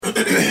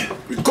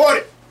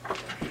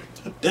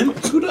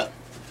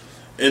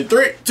In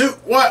 3, 2,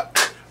 1.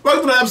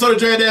 Welcome to the episode of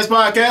J Dance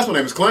Podcast. My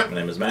name is Clint. My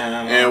name is Mal.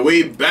 And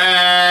we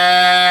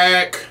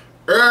back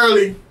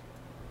early.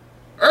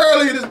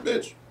 Early this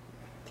bitch.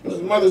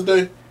 It's Mother's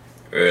Day.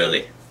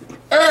 Early.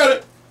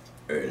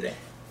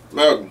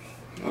 Malcolm,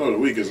 I know the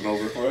week isn't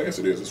over. Well, I guess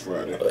it is. It's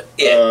Friday.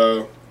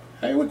 Yeah.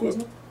 How your week was,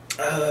 man?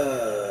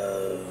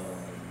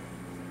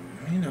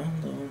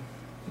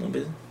 No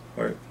busy.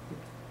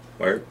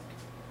 Work.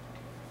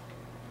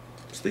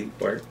 Sleep,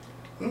 work.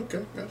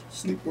 Okay, gotcha.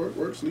 Sleep,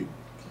 work, sleep.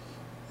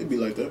 It'd be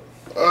like that.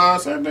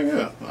 Same thing,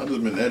 yeah. I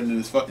just been editing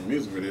this fucking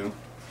music video.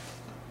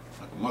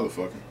 Like a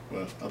motherfucker.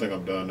 But I think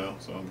I'm done now,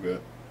 so I'm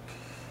good.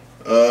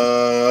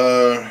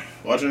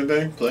 Watch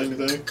anything? Play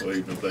anything? Well,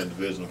 you've been playing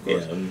Division, of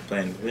course. Yeah, I've been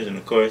playing Division,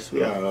 of course.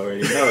 We all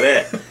already know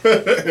that.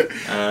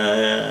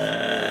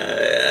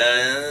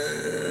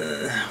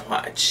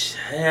 Watch.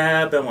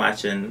 Yeah, I've been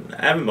watching.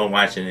 I haven't been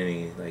watching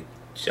any like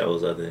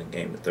shows other than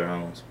Game of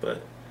Thrones,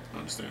 but I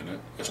understand that.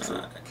 That's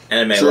true.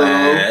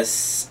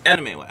 Anime-wise,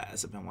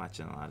 I've been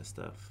watching a lot of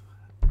stuff.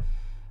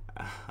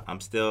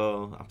 I'm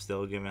still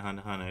giving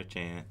Hunter x Hunter a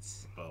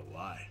chance. But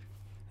why?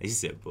 He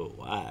said, but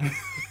why?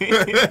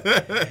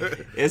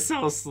 It's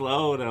so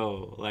slow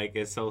though. Like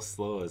it's so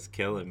slow, it's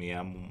killing me.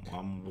 I'm.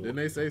 Didn't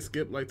they say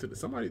skip like to the,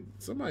 somebody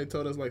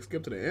told us like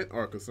skip to the end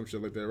arc or some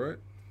shit like that, right?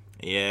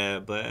 Yeah,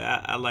 but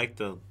I like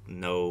to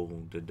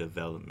know the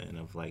development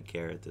of like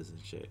characters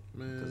and shit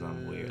because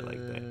I'm weird like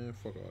that.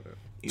 Fuck all that.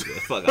 He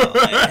said, fuck all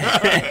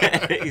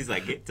that. He's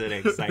like, get to the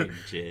exciting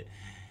shit.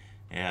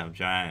 Yeah, I'm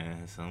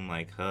trying. So I'm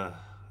like,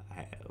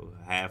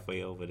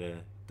 halfway over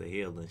the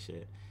hill and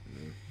shit.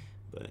 Mm.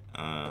 But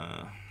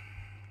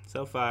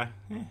so far,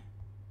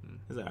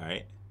 it's all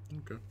right.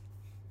 Okay.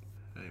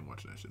 I ain't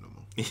watching that shit no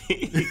more.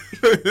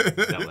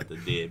 Talking about the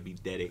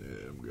deadbeat daddy.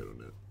 Yeah, I'm good on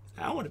that.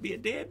 I want to be a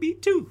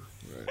deadbeat too.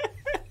 Right.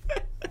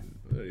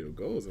 There are your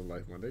goals in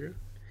life, my nigga.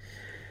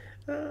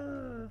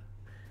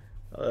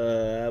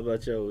 How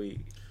about your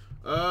week?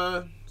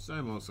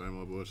 Same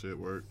old bullshit.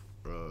 Work,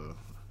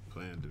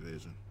 playing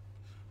Division,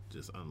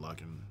 just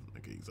unlocking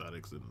like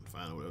exotics and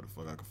finding whatever the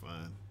fuck I can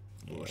find.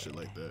 Bullshit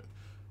like that.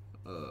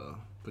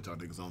 Put y'all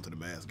niggas on to the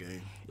mask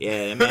game.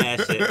 Yeah, the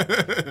mask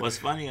shit. What's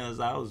funny is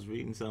I was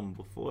reading something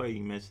before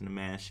you mentioned the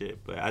mask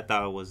shit, but I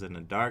thought it was in the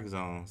dark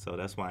zone, so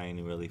that's why I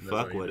ain't really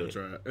fuck with it.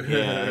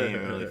 Yeah, I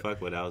ain't really fuck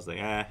with it. I was like,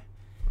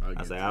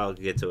 I'll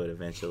get to it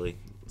eventually.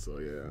 So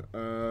yeah.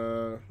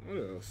 What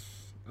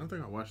else? I don't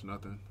think I watched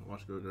nothing. I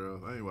watched Good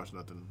Girls. I ain't watched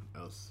nothing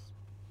else.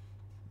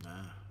 Nah,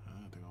 I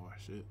don't think I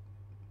watched shit.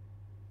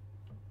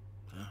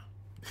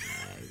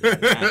 I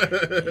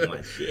ain't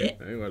watch shit.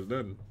 I ain't watched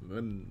nothing.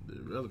 Nothing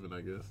irrelevant,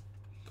 I guess.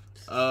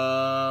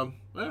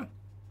 Yeah.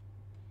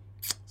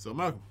 So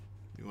Malcolm,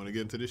 you want to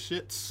get into this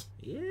shits?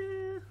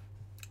 Yeah.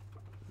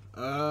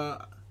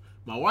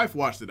 My wife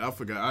watched it. I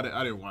forgot.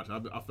 I didn't watch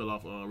it. I fell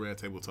off Red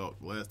Table Talk.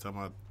 The last time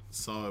I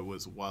saw it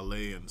was Wale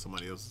and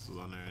somebody else was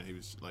on there, and he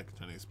was like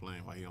trying to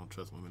explain why he don't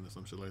trust women or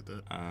some shit like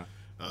that.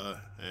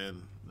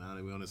 And now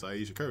that we on this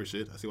Ayesha Curry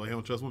shit, I see why he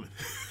don't trust women.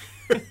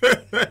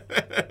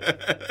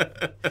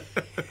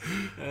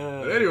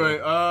 But anyway,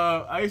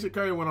 Ayesha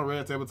Curry went on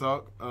Red Table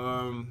Talk.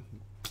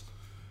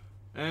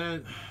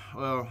 And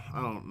well,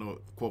 I don't know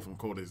quote from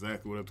quote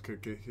exactly what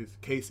his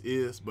case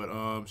is, but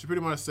she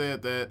pretty much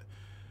said that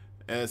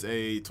as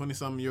a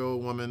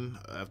 20-something-year-old woman,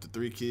 after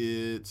 3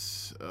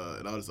 kids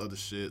and all this other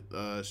shit,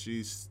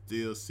 she's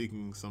still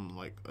seeking some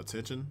like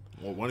attention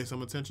or wanting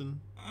some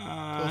attention.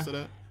 Close to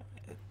that.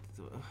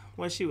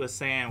 What she was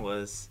saying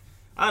was,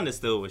 I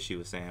understood what she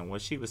was saying.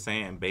 What she was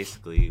saying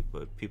basically,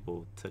 but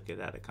people took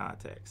it out of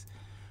context,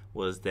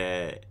 was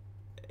that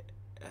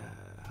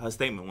her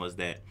statement was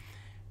that,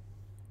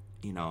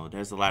 you know,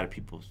 there's a lot of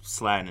people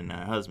sliding in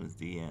their husband's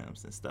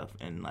DMs and stuff,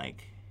 and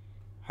like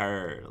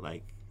her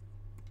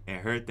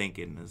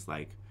thinking is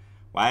like,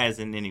 why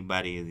isn't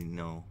anybody, you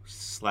know,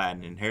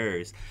 sliding in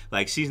hers?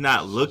 Like, she's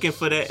not looking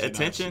for that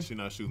attention. She's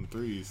not shooting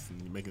threes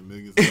and making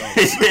millions of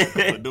dollars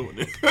for doing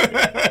it.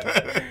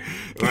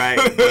 Right,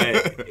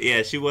 but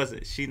yeah,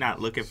 she's not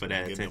looking for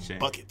that attention.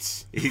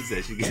 Buckets. He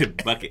said she getting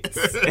buckets.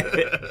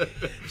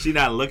 She's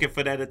not looking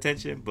for that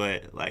attention,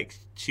 but like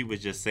she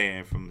was just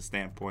saying from the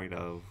standpoint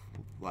of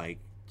like,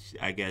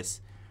 I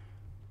guess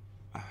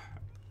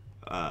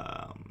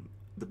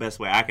the best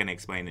way I can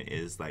explain it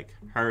is like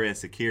her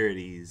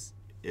insecurities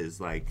is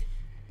like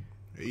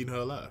eating her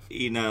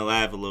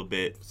alive a little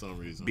bit for some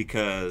reason,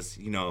 because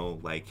you know,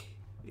 like,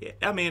 yeah,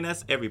 I mean,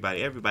 that's everybody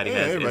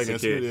has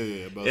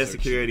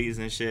insecurities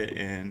and shit,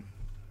 and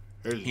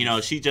you know,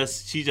 she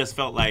just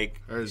felt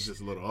like hers just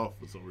a little off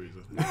for some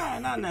reason. Nah,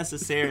 not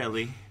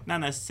necessarily,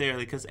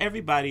 because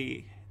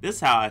everybody, this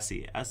is how I see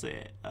it. I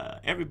said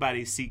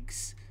everybody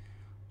seeks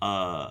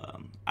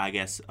I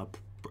guess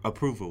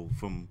approval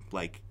from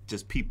like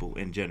just people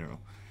in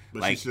general.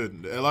 But like, she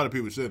shouldn't. A lot of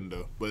people shouldn't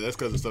though. But that's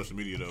because of social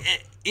media though.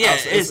 Yeah,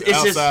 it's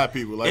outside just,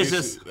 people. Like it's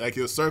just like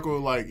your circle,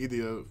 like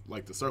either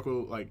like the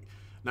circle, like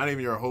not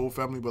even your whole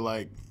family, but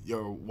like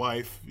your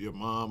wife, your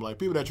mom, like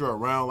people that you're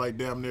around, like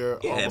damn near.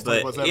 Yeah, almost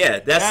but 24/7. yeah,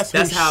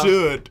 that's how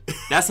should.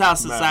 That's how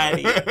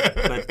society.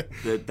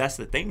 But that's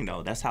the thing,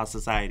 though. That's how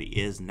society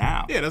is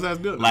now. Yeah, that's how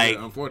it's good. Like,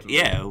 unfortunately.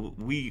 yeah,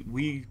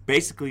 we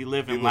basically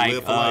live in People like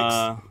live for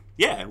likes.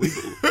 yeah,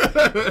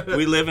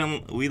 we live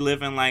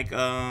in like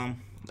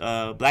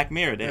Black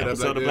Mirror, the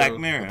episode of Black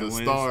Mirror, with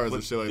the stars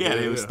and shit like that. Yeah,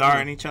 they were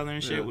starring each other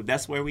and shit.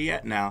 That's where we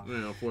at now.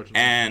 Yeah, unfortunately.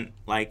 And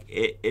like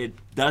it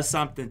does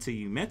something to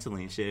you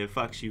mentally and shit. It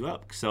fucks you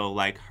up. So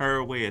like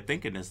her way of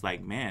thinking is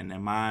like, man,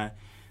 am I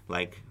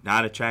like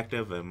not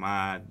attractive? Am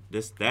I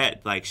this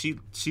that? Like she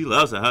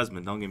loves her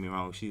husband. Don't get me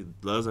wrong. She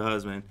loves her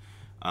husband.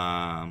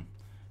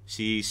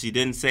 She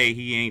didn't say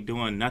he ain't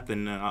doing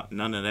nothing,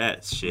 none of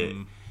that shit.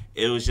 Mm-hmm.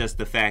 It was just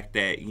the fact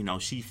that, you know,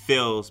 she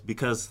feels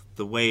because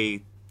the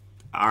way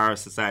our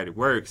society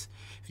works,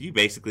 if you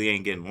basically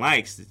ain't getting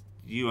likes,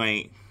 you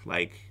ain't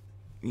like,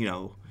 you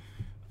know,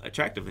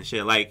 attractive and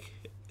shit. Like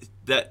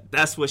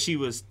that's what she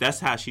was. That's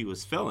how she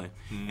was feeling,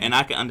 and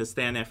I can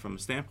understand that from a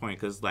standpoint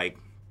because like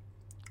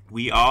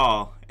we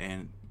all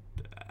and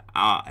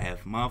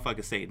if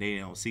motherfuckers say they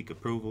don't seek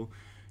approval,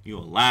 you a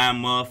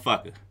lying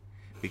motherfucker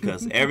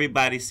because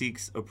everybody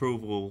seeks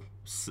approval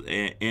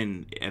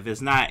in if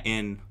it's not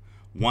in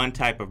one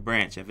type of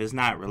branch, if it's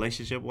not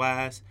relationship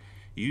wise,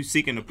 you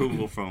seeking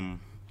approval from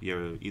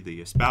either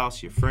your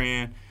spouse, your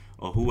friend,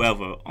 or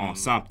whoever on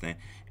something.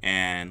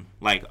 And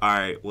like, all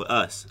right, with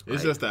us,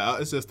 it's just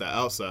the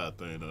outside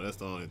thing though. That's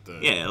the only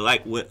thing. Yeah,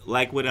 like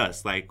with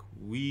us, like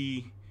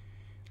we're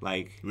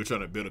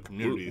trying to build a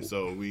community,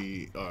 so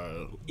we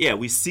are. Yeah,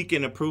 we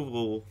seeking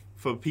approval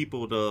for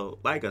people to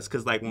like us,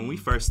 cause like when we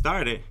first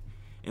started,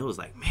 it was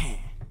like, man,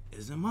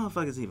 is the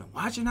motherfuckers even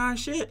watching our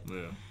shit?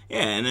 Yeah.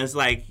 Yeah, and it's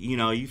like, you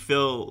know, you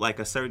feel like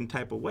a certain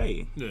type of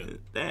way.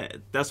 Yeah.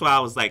 That's why I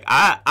was like,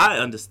 I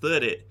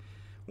understood it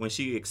when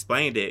she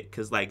explained it,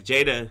 because like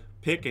Jada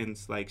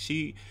Pickens, like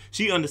she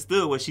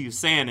understood what she was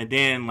saying, and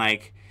then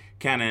like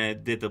kind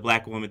of did the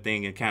black woman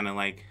thing and kind of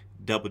like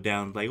doubled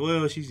down, like,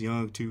 well, she's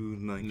young too,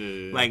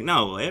 and like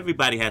no,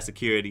 everybody has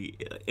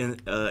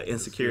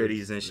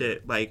insecurities and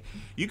shit. Like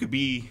you could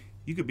be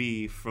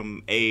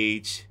from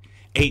age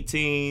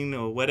 18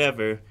 or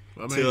whatever.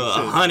 I mean, to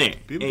 100,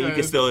 and you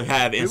can still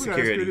have insecurities. People got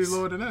insecurities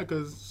lower than that,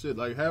 because shit,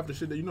 like half the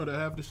shit that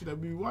half the shit that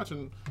we be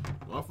watching,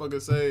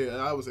 motherfuckers say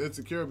I was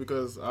insecure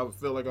because I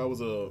felt like I was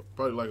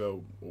probably like a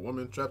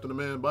woman trapped in a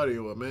man's body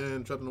or a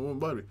man trapped in a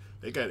woman's body.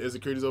 They got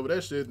insecurities over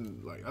that shit,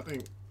 and like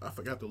I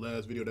forgot the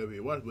last video that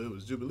we watched, but it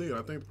was Jubilee, and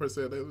I think the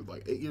person said they was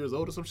like 8 years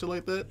old or some shit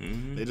like that.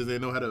 Mm-hmm. They just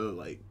didn't know how to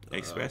like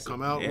express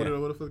come out,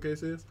 whatever the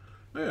case is.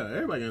 Yeah,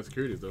 everybody got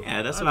insecurities though.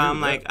 Yeah, that's why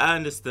I'm like, I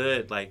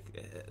understood. Like,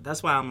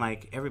 that's why I'm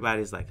like,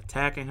 everybody's like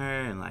attacking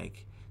her, and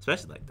like,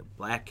 especially like the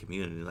black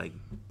community, like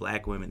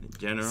black women in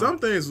general. Some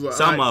things,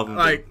 some of them,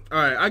 like, all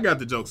right, I got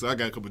the jokes. So I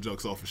got a couple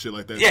jokes off and shit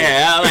like that.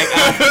 Yeah,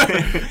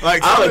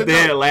 like I was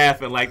there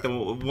laughing. Like the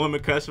woman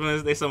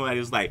customers, somebody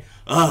was like,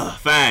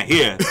 fine,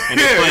 here, and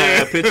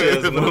they put a picture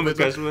of the woman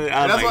customer.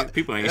 I was like,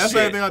 people ain't shit. That's the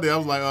same thing I did. I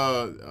was like,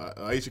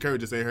 Ayesha Curry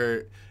just ain't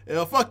heard.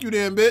 Fuck you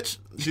then, bitch.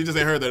 She just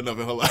ain't heard that enough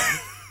in her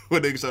life.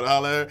 When niggas try to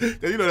holler at her,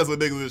 cause you know that's what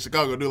niggas in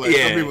Chicago do. Like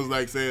some people's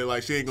like saying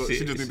like she just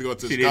need to go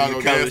to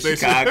Chicago gas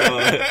station.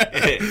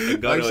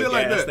 Go to a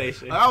gas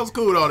station. Like, I was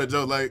cool with all the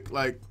jokes.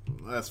 Like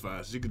that's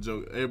fine. She could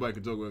joke. Everybody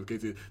could joke with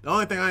KT. The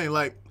only thing I ain't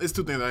like, it's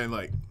two things I ain't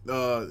like.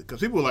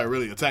 Cause people were like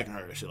really attacking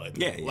her and shit like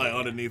that. Like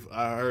underneath,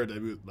 I heard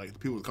that like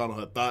people was calling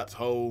her thoughts,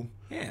 hoe.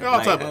 Yeah,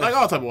 all type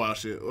of wild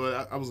shit.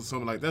 I was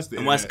assuming like that's the.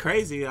 And internet. What's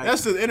crazy? Like,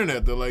 that's the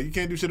internet though. Like you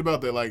can't do shit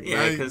about that. Like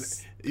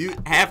because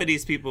half of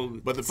these people.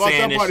 But the fucked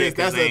up part is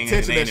that's the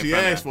attention that she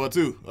asked for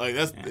too. Like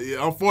that's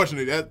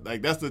unfortunately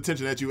that's the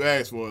attention that you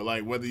asked for.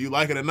 Like whether you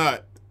like it or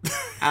not, you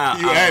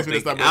asked for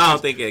this type of attention. I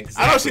don't think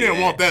exactly. I know she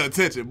didn't want that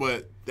attention,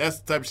 but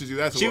that's the type of shit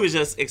you asked for. She was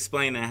just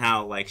explaining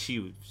how like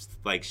she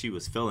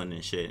was feeling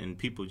and shit, and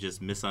people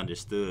just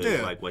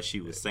misunderstood like what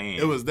she was saying.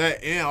 It was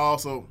that, and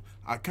also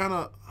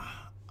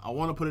I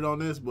want to put it on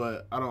this,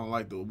 but I don't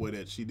like the way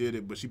that she did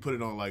it. But she put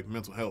it on like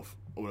mental health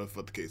or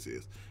whatever the case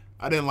is.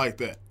 I didn't like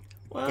that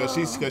because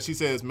she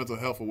said it's Mental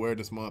Health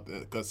Awareness Month.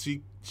 Because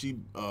she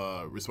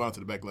responded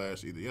to the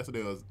backlash either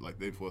yesterday or like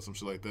the day before, some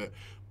shit like that.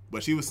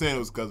 But she was saying it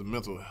was because of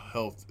Mental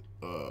Health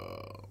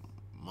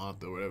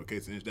Month or whatever the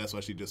case is. That's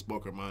why she just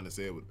spoke her mind and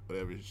said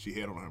whatever she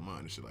had on her mind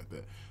and shit like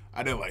that.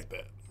 I didn't like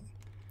that,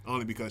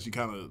 only because she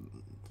kind of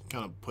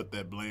put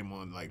that blame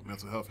on like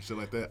mental health and shit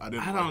like that. I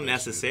don't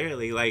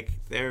necessarily shit. Like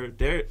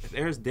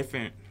there's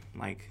different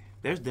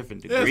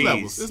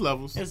degrees. There's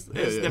levels.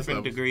 There's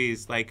different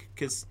degrees. Like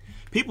because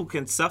people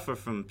can suffer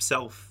from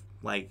self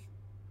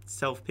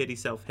pity,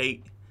 self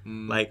hate,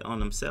 like on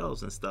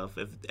themselves and stuff.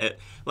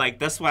 Like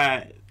that's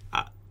why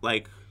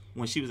like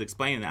when she was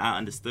explaining it, I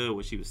understood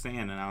what she was saying,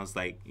 and I was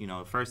like, you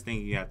know, the first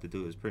thing you have to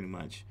do is pretty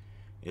much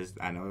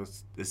I know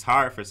it's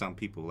hard for some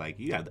people. Like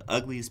you have the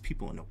ugliest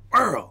people in the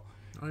world.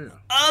 Oh yeah,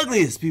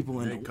 ugliest people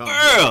in the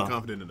world.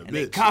 Confident in the bitch.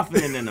 They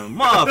confident in the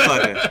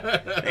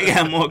motherfucker. They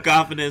got more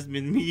confidence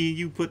than me and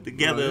you put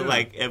together.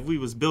 Like if we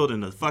was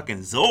building a fucking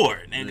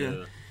Zord,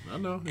 nigga. I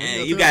know.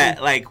 And you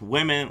got like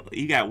women.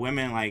 You got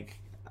women like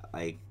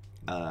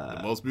the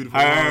most beautiful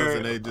ones,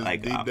 and they just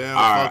like deep down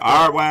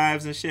our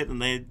wives and shit,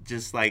 and they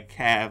just like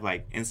have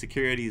like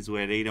insecurities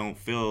where they don't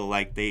feel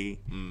like they,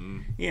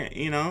 yeah,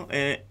 you know,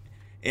 and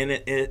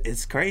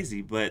it's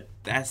crazy, but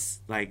that's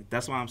why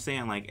I'm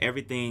saying like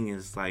everything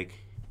is like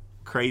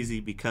crazy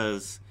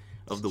because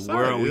of the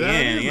world we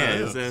in.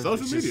 Yeah,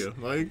 social media,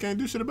 like you can't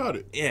do shit about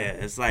it. Yeah,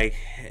 it's like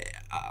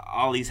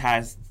all these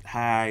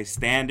high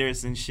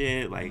standards and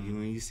shit. Like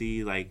when you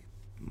see like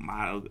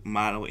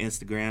model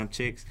Instagram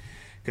chicks.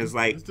 Cause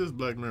like it's just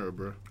Black Mirror,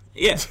 bro.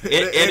 Yeah,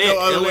 ain't no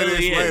other way to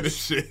explain this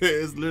shit.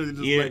 It's literally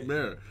just Black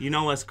Mirror. You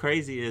know what's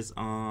crazy is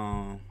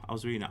I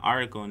was reading an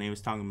article and they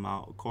was talking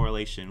about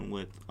correlation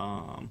with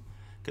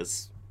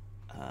cause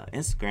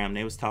Instagram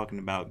they was talking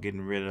about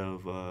getting rid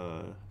of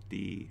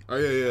the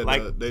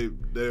like they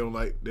don't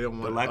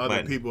want like other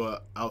button. people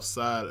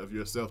outside of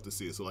yourself to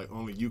see it. So like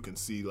only you can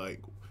see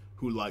like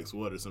who likes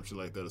what or some shit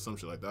like that or some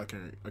shit like that. I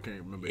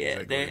can't remember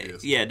exactly what it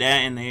is. Yeah, that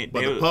and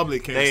but the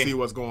public can't see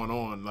what's going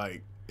on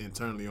like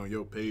internally on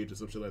your page or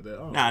some shit like that.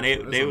 Nah,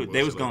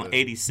 they was going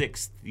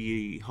 86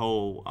 the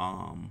whole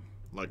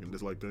like and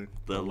dislike thing.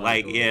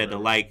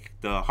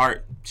 The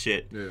heart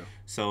shit. Yeah.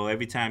 So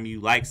every time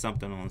you like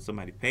something on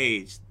somebody's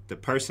page, the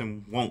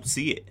person won't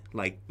see it.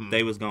 Like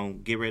they was gonna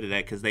get rid of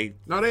that because they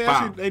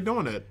they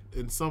doing that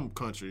in some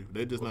country.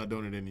 They just not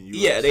doing it in the U.S.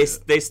 Yeah,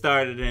 they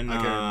started in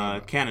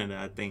Canada,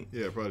 I think.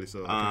 Yeah, probably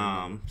so.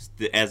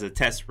 As a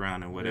test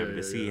run or whatever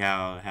to see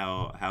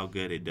how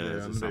good it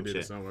does or some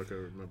shit. Sound like I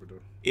remember though.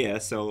 Yeah,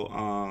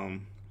 so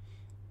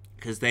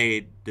because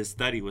the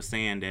study was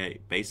saying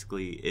that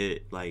basically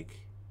it like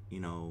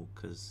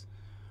because.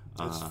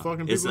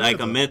 It's like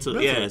a mental.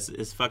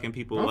 It's fucking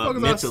people up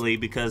mentally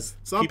because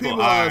some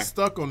people are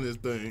stuck on this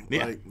thing.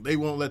 Yeah. Like they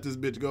won't let this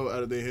bitch go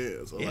out of their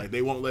heads, or like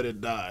they won't let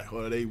it die,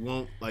 or they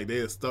won't like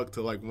they're stuck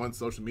to like one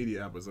social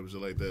media app or some shit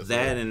like that.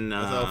 That so and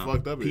that's how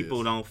fucked up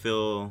people don't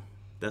feel.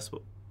 That's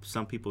what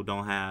some people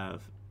don't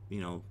have.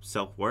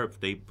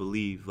 Self-worth. They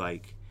believe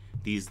like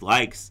these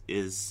likes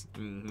is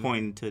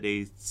pointing to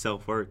their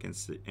self-worth and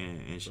shit.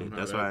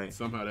 That's why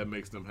somehow that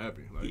makes them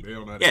happy. Like they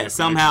don't know. Yeah,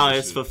 somehow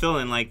it's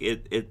fulfilling. Like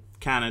it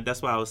kind of.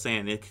 That's why I was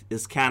saying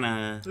it's kind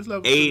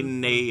of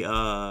aiding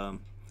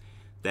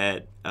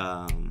that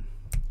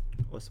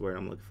what's the word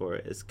I'm looking for?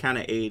 It's kind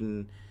of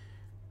aiding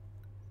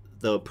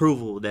the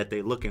approval that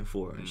they're looking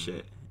for and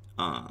shit.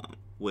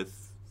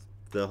 With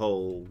the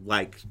whole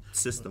like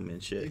system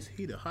and shit. It's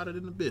heater hotter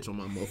than a bitch on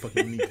my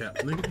motherfucking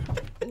kneecaps, nigga.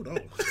 Hold on.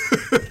 It's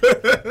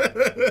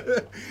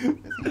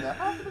heater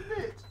hotter than a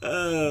bitch.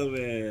 Oh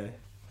man,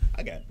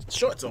 I got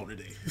shorts on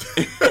today.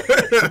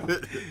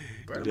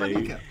 Burn my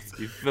kneecaps.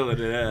 You feeling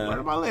it up?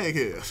 Burn my leg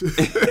hairs.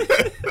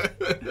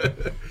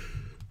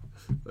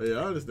 Yeah,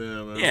 I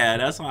understand, man. Yeah,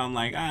 that's why I'm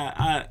like,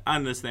 I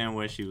understand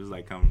where she was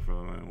like coming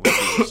from and what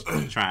she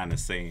was trying to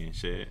say and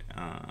shit.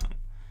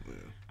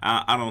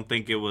 I don't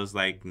think it was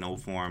like no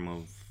form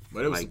of.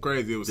 But it was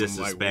crazy. It was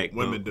some like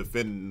women though.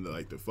 Defending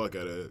like the fuck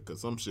out of it because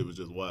some shit was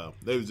just wild.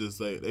 They was just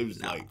like they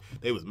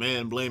was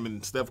man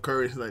blaming Steph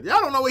Curry. It's like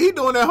y'all don't know what he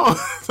doing at home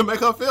to make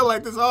her feel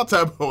like this all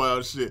type of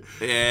wild shit.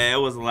 Yeah, it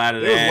was a lot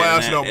of that. It was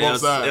wild shit on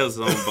both sides. It was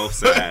on both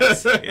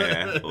sides.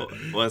 Yeah,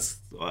 what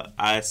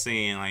I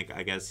seen like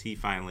I guess he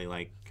finally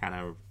like kind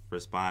of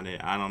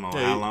responded. I don't know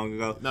how long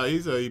ago. No,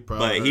 he said he proud.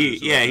 But of her,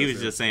 he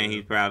was just saying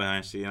he's proud of her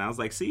and shit. And I was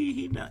like, see,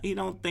 he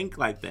don't think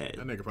like that.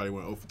 That nigga probably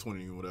went 0 for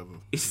 20 or whatever.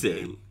 He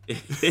said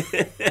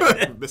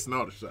missing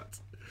all the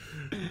shots.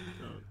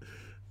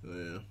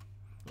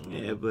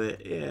 Yeah,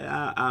 but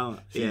I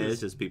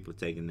it's just people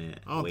taking that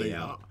way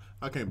out.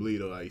 I can't believe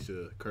though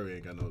Ayesha Curry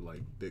ain't got no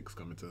like dicks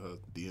coming to her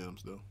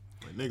DMs though.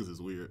 Like niggas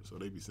is weird, so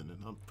they be sending.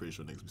 I'm pretty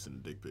sure niggas be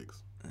sending dick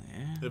pics.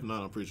 Yeah. If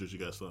not, I'm pretty sure she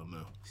got something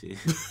now.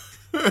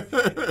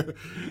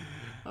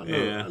 I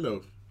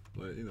know,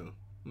 but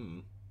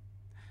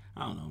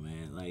I don't know,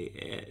 man.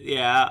 Like,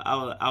 yeah,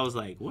 I was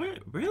like, what?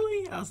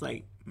 Really? I was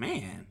like,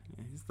 man,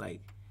 it's like.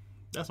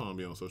 That's why I'm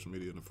be on social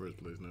media in the first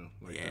place now.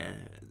 Like,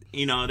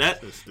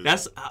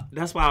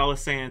 that's why I was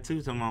saying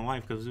too to my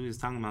wife because we was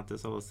talking about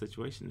this whole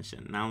situation and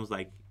shit, and I was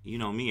like,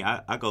 me,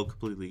 I go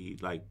completely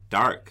like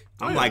dark.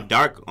 I'm like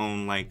dark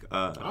on like.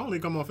 I only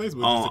come on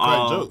Facebook just to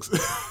crack jokes.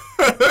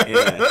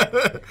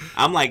 Yeah,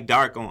 I'm like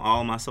dark on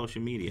all my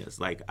social medias.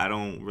 Like I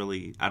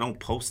don't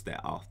post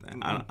that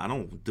often. I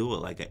don't do it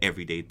like an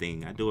everyday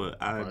thing. I do it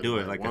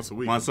like once a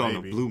week, once on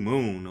a blue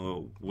moon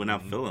or when I'm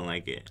feeling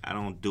like it. I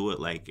don't do it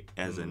like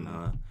as in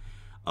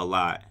a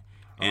lot.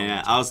 And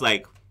I was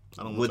like,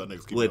 I don't want y'all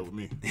niggas keep up with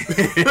me.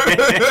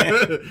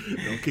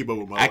 Don't keep up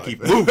with my life. I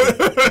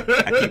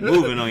keep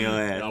moving on your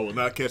ass. Y'all will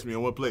not catch me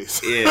in one place.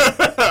 Yeah.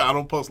 I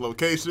don't post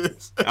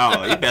locations.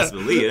 Oh, you best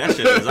believe that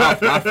shit is off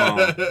my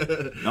phone.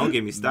 Don't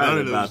get me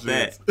started about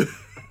that.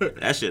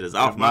 That shit is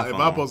off my phone. If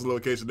I post a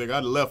location, nigga,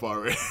 I'd left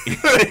already.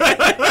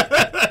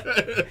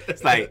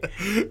 It's like,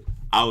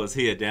 I was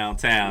here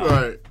downtown.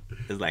 Right.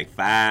 It's like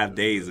 5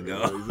 days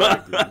ago.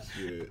 Exactly.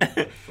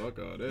 Shit. Fuck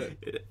all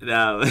that.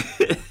 No.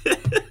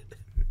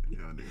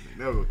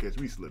 never gonna catch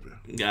me slipping.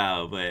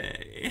 No, but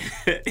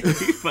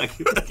you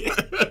fucking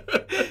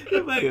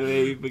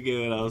made me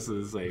forget what I was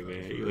going to say,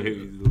 man. You made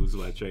me lose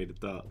my train of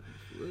thought.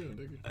 Real,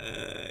 nigga.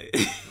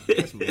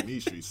 That's me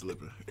street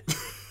slipping.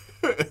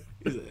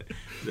 He said,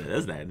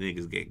 that's not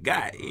niggas get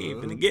got. He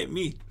ain't finna get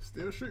me.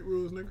 Still street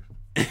rules, nigga.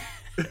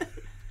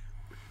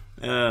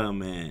 Oh,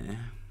 man.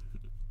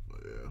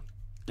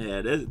 Yeah.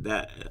 Yeah,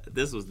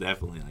 this was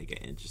definitely like an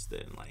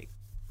interesting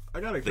I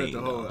gotta check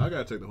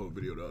the whole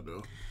video out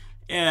though.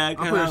 Yeah,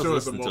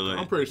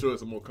 I'm pretty sure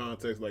it's some more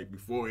context like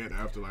before and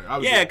after.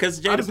 Yeah,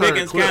 because Jada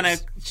Pinkins kind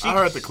of. I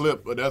heard the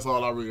clip, but that's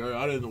all I really heard.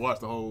 I didn't watch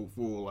the whole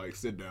full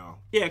sit down.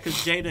 Yeah, because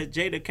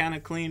Jada kind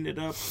of cleaned it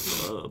up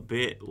a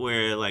bit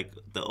where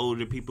the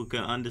older people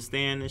could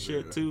understand and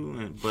shit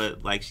too,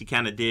 but she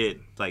kind of did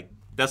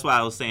that's why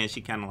I was saying she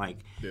kind of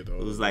it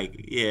was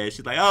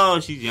she's oh,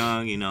 she's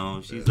young,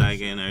 she's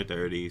in her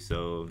 30s,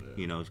 so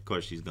of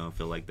course she's gonna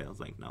feel like that. I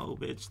was like, no,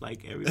 bitch,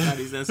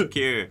 everybody's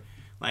insecure.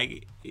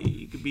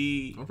 You could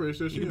be, I'm pretty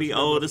sure you could be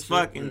old as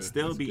fuck and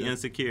still be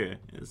insecure.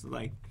 It's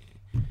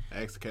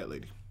ask the cat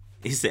lady.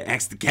 He said,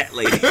 ask the cat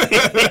lady.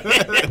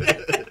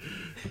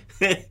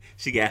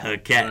 She got her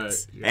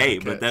cats. Right, hey,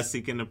 cats. but that's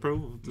seeking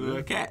approval to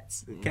her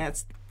cats.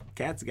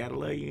 Cats gotta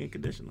love you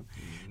unconditionally.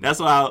 That's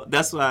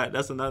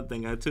another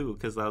thing too,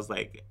 because I was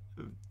like,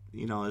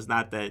 it's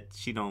not that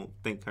she don't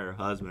think her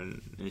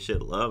husband and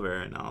shit love her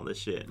and all this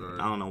shit. Right.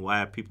 I don't know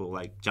why people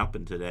jump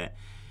into that.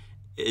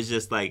 It's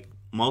just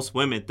most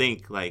women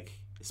think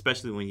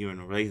especially when you're in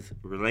a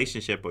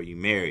relationship or you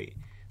married,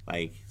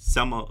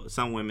 some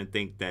women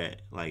think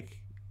that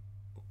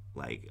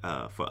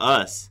for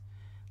us,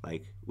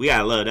 we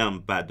gotta love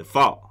them by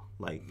default.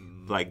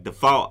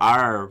 Default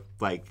our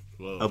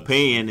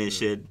opinion and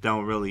shit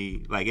don't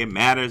really it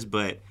matters,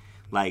 but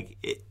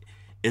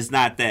it's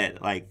not that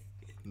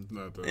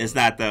it's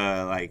not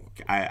the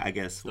I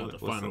guess not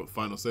the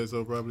final say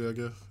so probably, I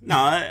guess. No,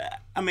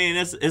 I mean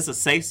it's a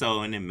say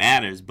so and it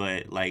matters,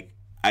 but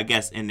I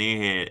guess in their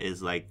head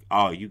is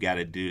oh, you got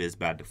to do this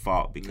by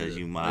default because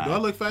you might, do I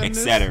look fat,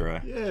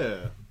 etc.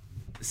 Yeah.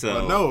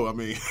 So no, I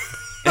mean.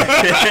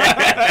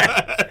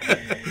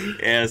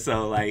 Yeah,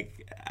 so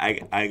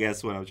I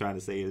guess what I'm trying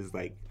to say is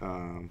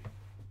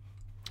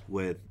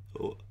with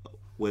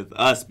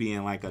us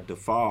being a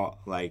default,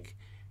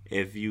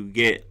 if you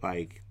get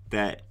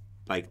that,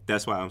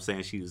 that's why I'm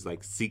saying she was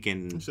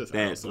seeking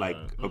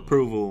that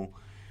approval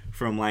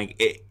from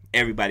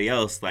everybody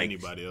else,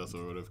 anybody else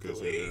or whatever.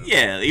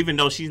 Yeah, even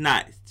though she's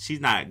not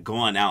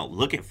going out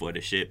looking for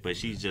the shit, but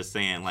she's just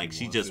saying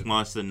she just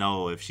wants to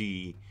know if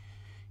she,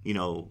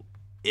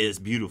 is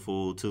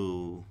beautiful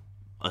to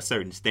a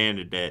certain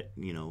standard that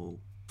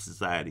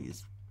society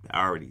is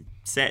already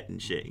set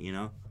and shit.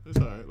 It's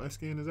all right. Light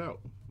skin is out.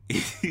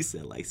 He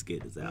said light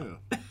skin is out.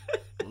 Yeah.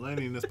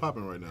 Melanin is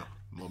popping right now.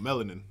 More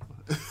melanin.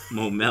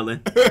 More melon.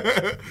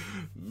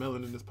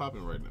 Melanin is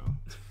popping right now.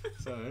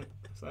 It's all right.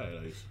 It's all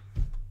right, Ayesha.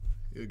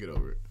 You'll get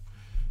over it.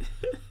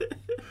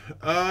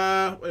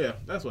 Well, yeah,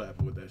 that's what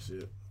happened with that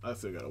shit. I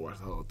still gotta watch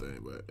the whole thing,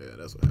 but yeah,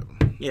 that's what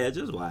happened. Yeah,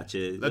 just watch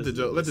it. Let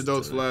the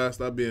jokes fly.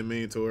 Stop being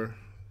mean to her.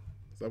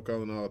 Stop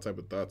calling all type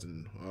of thoughts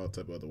and all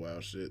type of other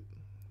wild shit.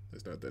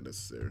 It's not that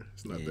necessary.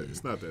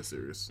 It's not that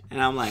serious. And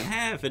I'm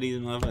half of these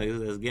motherfuckers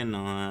that's getting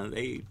on,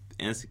 they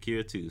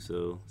insecure too.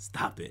 So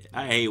stop it.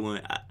 I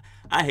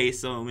hate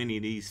so many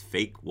of these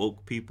fake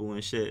woke people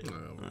and shit.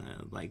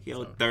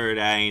 Your third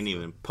eye ain't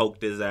even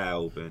poked his eye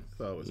open.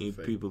 You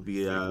people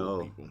be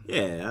out.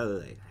 Yeah,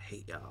 I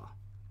hate y'all.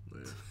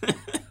 Yeah.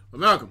 Well,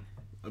 Malcolm,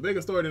 a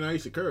bigger story than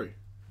Ayesha Curry.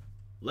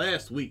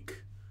 Last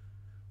week,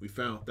 we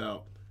found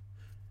out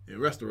in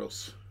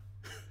Restauros.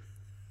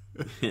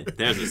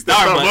 There's a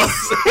Starbucks.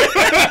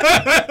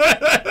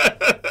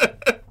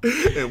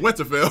 In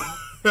Winterfell,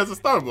 there's a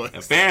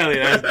Starbucks.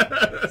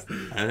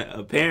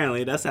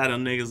 Apparently, that's how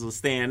them niggas was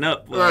staying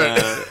up before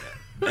that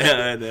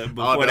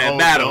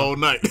battle. The whole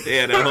night.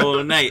 Yeah, the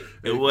whole night.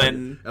 It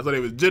wasn't. That's why they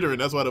was jittering.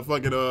 That's why the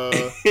fucking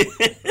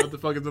what the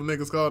fuck is them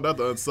niggas called? Not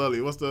the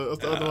Unsullied. What's the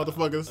other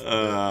motherfuckers?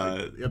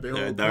 Got their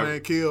whole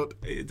clan killed.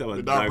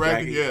 The Dark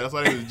Bracket. Yeah, that's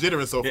why they was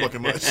jittering so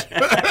fucking much.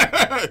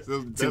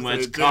 Too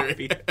much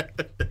coffee.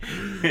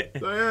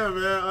 So yeah,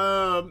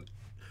 man.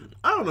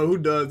 I don't know who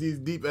does these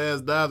deep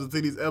ass dives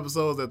into these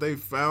episodes that they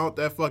found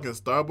that fucking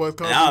Starbucks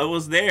coffee. No, it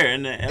was there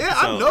in the episode. Yeah,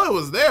 I know it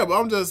was there, but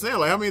I'm just saying,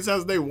 how many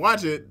times did they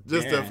watch it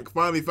just to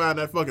finally find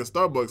that fucking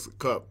Starbucks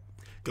cup?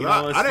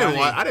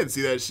 I didn't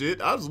see that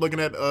shit. I was looking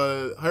at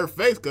her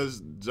face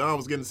because John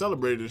was getting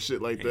celebrated and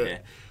shit like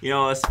that.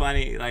 Yeah. It's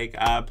funny. I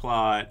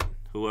applaud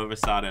whoever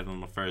saw that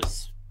on the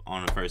first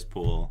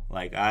pull.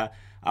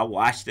 I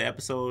watched the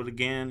episode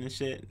again and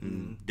shit,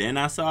 and then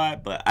I saw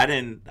it, but I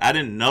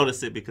didn't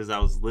notice it because I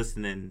was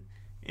listening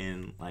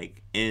and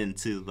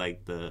into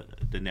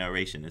the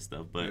narration and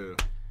stuff.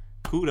 But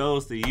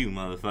kudos to you,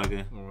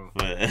 motherfucker,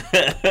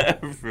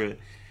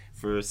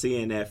 for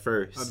seeing that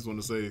first. I just want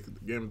to say,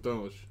 Game of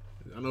Thrones.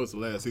 I know it's the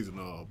last season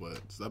and all,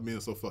 but stop being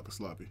so fucking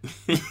sloppy.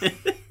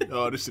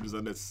 Oh, this shit is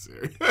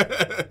unnecessary.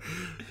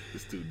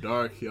 It's too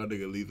dark. Y'all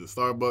nigga leave the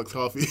Starbucks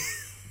coffee.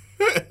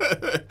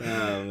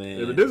 Oh man.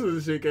 Yeah, but this was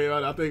the shit came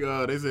out. I think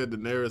they said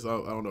Daenerys.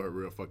 I don't know her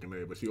real fucking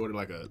name, but she ordered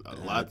like a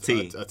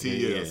latte, a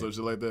tea, yeah, some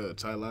shit like that, a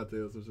chai latte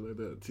or some shit like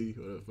that, a tea,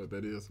 whatever the fuck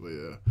that is. But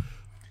yeah,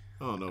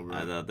 I don't know, bro.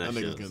 I thought that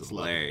shit was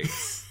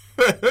hilarious.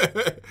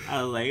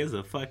 I was like, it's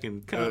a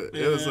fucking cup.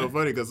 It was so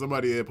funny because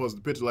somebody had posted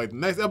a picture like the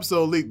next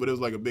episode leaked, but it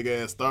was like a big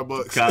ass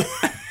Starbucks.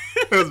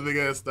 It was a big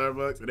ass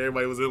Starbucks, and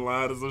everybody was in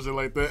line or some shit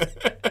like that.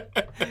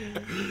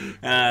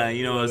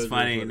 You know what's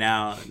funny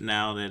now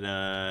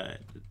that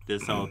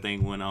this whole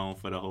thing went on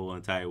for the whole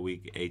entire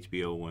week,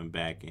 HBO went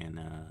back and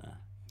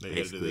they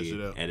basically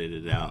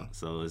edited it out,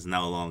 so it's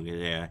no longer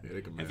there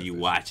if you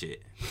watch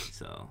it.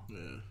 So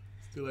yeah.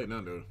 Too late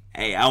now, dude.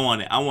 Hey, I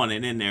want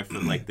it in there for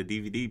like the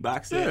DVD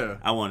box set. Yeah.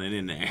 I want it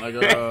in there. Like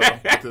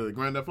the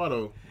Grand Theft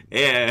Auto.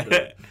 Yeah.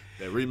 That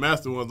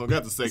remastered ones don't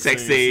got the sex scene,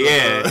 scene.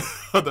 Yeah.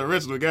 The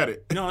original got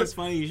it. You know, it's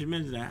funny you should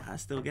mention that. I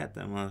still got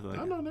that motherfucker.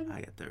 I know, nigga.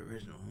 I got the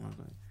original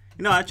motherfucker.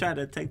 You know, I tried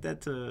to take that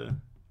to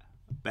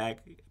back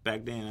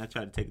then. I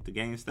tried to take it to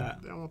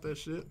GameStop. They don't want that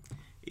shit.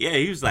 Yeah,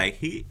 he was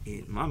like,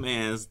 my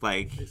man's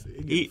like,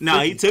 he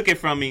took it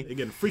from me. They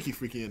getting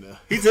freaky in there.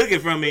 He took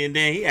it from me, and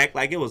then he act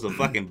like it was a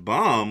fucking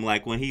bomb.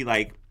 Like when he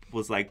like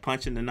was like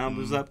punching the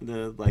numbers up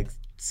to like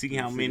see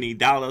how many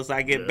dollars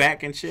I get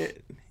back and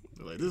shit.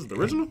 They're like, this is the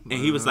original? And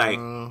he was like,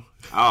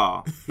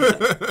 oh,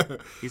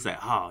 he's like,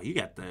 oh, you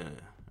got the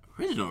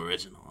original.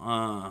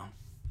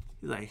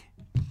 He's like,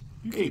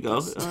 here you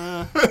go.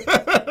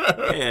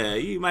 Yeah,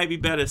 you might be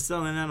better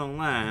selling that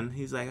online.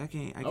 He's like, I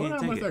can't take it.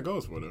 How much that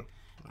goes for though?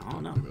 I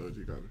don't know.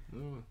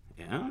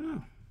 Yeah, I don't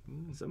know.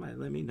 Somebody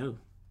let me know.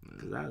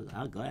 Because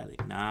I'll gladly.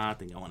 Nah, I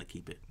think I want to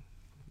keep it.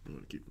 You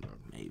want to keep it?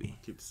 Maybe.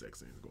 Keep the sex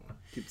scenes going.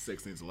 Keep the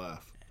sex scenes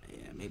alive.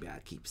 Yeah, maybe I'll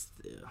keep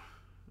still.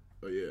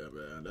 Oh, yeah,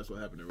 man. That's what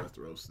happened in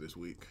Westeros this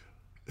week.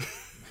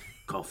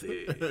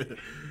 Coffee.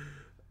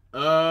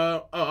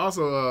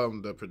 Also,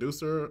 the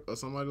producer or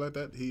somebody like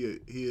that, he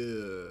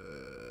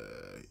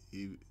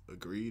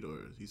agreed, or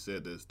he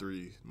said there's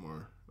 3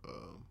 more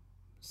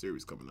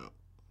series coming out.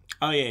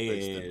 Oh yeah.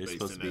 It's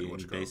supposed to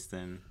be based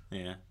in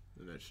and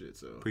that shit.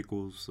 So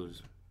prequels or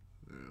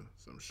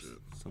some shit,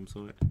 some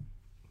sort.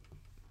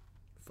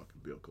 Fucking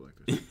bill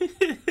collectors.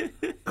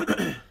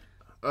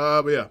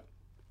 But yeah,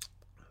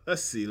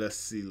 let's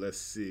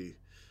see.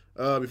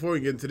 Before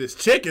we get into this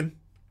chicken,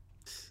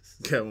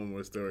 got one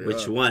more story.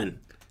 Which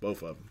one?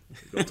 Both of them.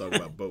 We're gonna talk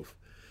about both.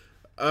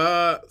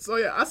 So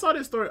yeah, I saw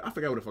this story. I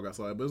forgot what the fuck I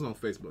saw it, but it was on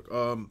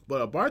Facebook.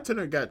 But a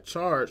bartender got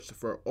charged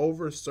for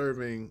over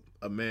serving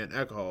a man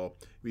alcohol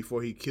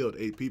before he killed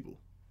 8 people.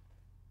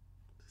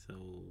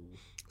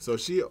 So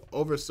she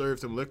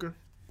overserved him liquor.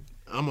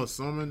 I'm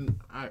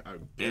assuming. I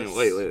guess.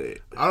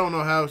 Wait. I don't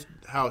know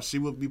how she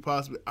would be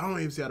possible. I don't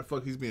even see how the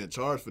fuck he's being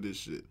charged for this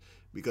shit,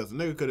 because the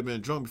nigga could have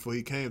been drunk before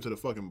he came to the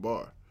fucking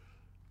bar.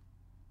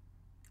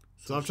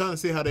 So I'm trying to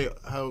see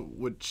how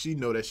would she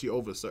know that she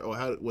overserved, or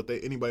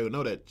anybody would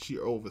know that she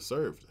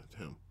overserved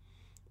him.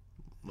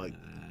 Like,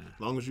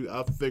 long as you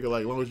got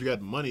the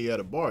money at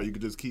a bar, you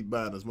could just keep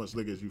buying as much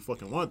liquor as you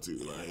fucking want to.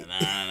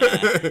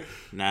 Like,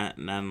 not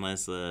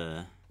unless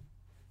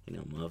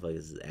motherfuckers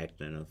is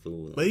acting a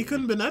fool. But he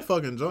couldn't have been that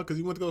fucking drunk because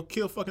he went to go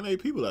kill fucking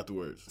 8 people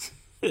afterwards.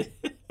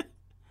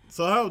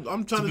 So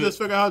I'm trying to just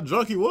figure out how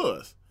drunk he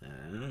was. I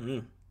don't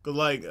know. Cause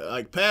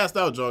like passed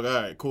out drunk, all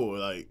right, cool.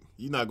 Like,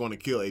 you're not going to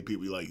kill 8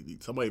 people. Like,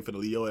 somebody finna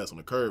leave your ass on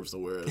the curb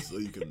somewhere so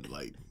you can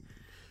like.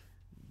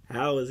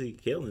 How was he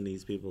killing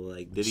these people?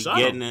 Like, did he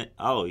get in it?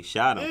 Oh, he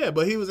shot him. Yeah,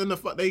 but he was in the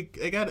they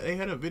had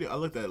a video. I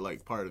looked at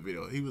like part of the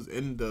video. He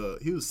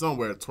was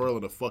somewhere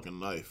twirling a fucking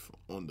knife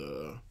on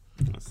the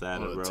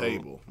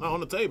table. Not on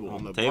the table.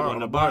 On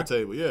the bar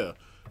table. Yeah.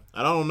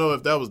 I don't know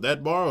if that was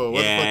that bar or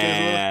what the fuck it was.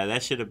 Yeah,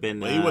 that should have been.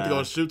 But he went to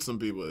go shoot some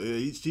people.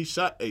 He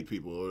shot 8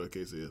 people, or whatever the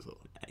case is. So.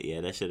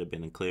 Yeah, that should have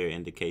been a clear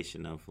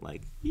indication of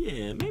like,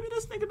 yeah, maybe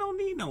this nigga don't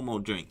need no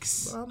more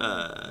drinks.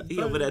 He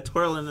over there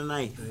twirling the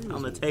knife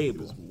on the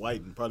table. He was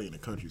white and probably in the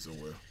country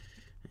somewhere.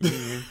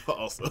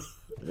 Also.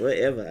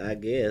 Whatever, I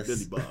guess.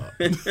 Billy Bob.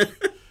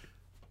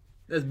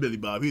 That's Billy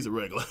Bob. He's a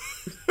regular.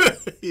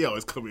 He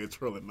always come in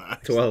twirling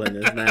knives. Twirling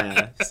his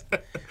knives.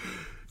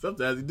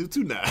 Sometimes he do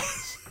 2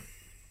 knives.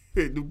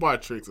 He do bar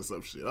tricks or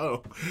some shit. I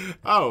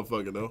don't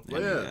fucking know.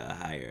 But yeah, a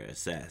higher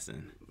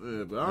assassin.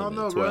 Yeah, but I don't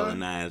know, twirling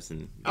knives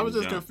and. I was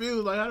just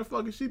confused. Like, how the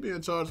fuck is she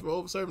being charged for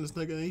overserving this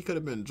nigga? And he could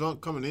have been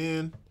drunk coming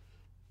in.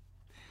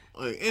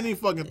 Like, any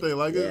fucking thing.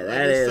 Like, yeah,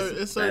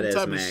 it's certain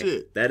type of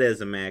shit. That is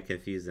a mad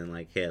confusing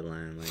like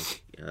headline.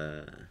 Like,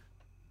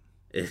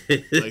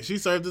 like, she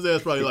served his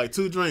ass probably like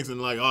 2 drinks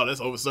and like, oh, that's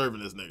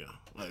overserving this nigga.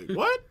 Like,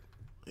 what?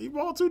 He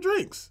brought 2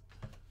 drinks.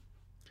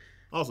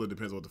 Also, it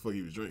depends on what the fuck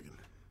he was drinking.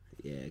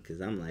 Yeah, because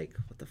I'm like,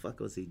 what the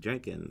fuck was he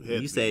drinking?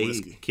 You say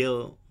whiskey. He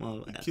killed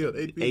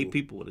 8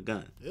 people with a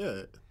gun.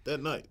 Yeah,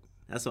 that night.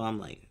 That's why I'm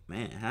like,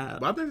 man, how?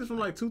 But I think it's from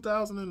like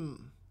 2000 and,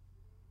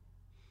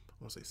 I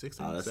want to say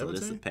 16, 17? So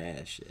this is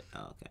past shit.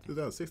 Oh, okay.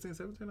 2016,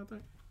 17, I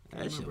think.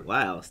 That shit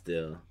wild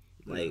still.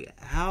 Like,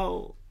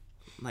 how,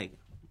 like,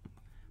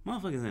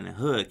 motherfuckers in the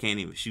hood can't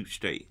even shoot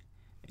straight.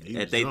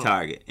 at they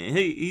Target, and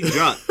he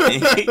drunk.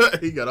 And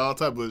he got all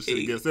type of shit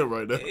against him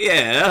right now.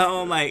 Yeah,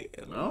 I'm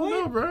like, I don't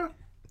know, bro.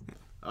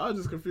 I was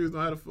just confused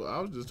on how to. I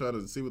was just trying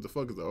to see what the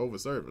fuck is the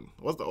over-serving.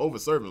 What's the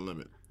over-serving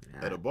limit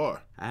at a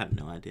bar? I have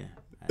no idea.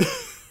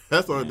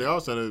 That's the only thing I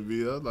was trying to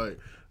be. I was like,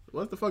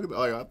 what the fuck?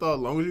 Like, I thought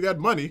as long as you got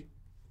money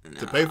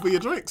to pay for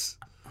your drinks.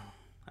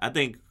 I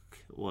think,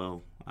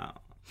 well,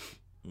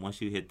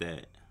 once you hit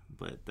that,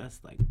 but that's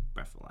like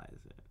breathalyzer.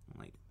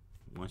 Like,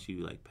 once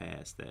you like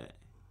pass that,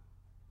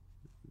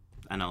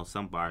 I know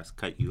some bars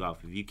cut you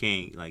off. If you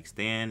can't like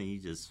stand and you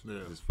just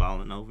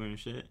falling over and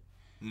shit,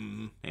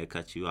 they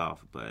cut you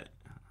off. But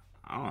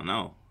I don't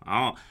know.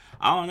 I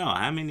don't know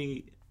how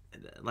many.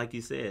 Like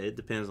you said, it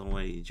depends on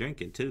what you're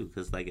drinking too.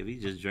 Cause like if you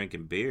just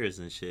drinking beers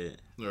and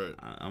shit, right.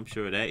 I'm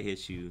sure that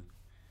hits you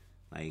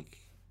like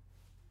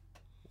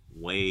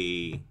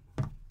way.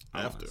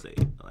 After.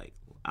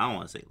 I don't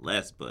want to say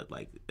less, but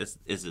like it's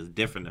a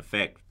different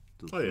effect.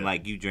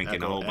 Like you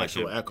drinking a whole bunch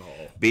of alcohol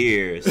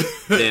beers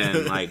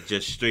than like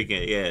just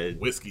drinking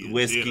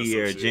whiskey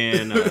or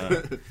gin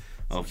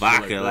or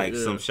vodka, like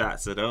some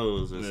shots of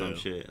those or some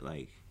shit.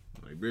 Like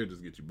beer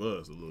just get you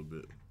buzzed a little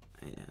bit.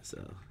 Yeah,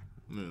 so.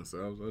 Yeah, so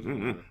I don't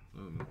know.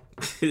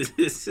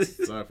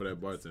 Sorry for that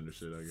bartender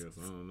shit, I guess.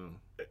 I don't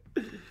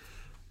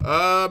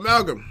know.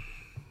 Malcolm,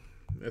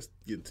 let's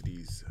get into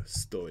these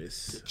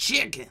stories.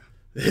 Chicken.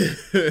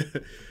 Let's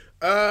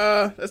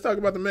talk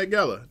about the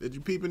Metgala. Did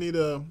you peep any of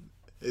the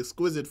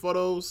exquisite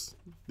photos?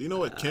 Do you know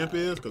what camp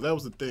is? Because that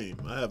was the theme.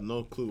 I have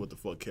no clue what the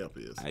fuck camp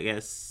is. I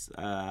guess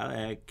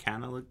I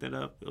kind of looked it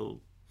up. It was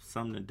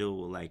something to do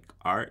with like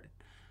art.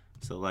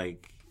 So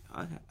like.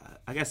 I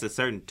guess a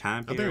certain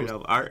time period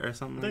of art or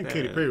something like that. I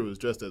think Katy Perry was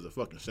dressed as a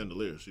fucking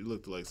chandelier. She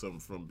looked like something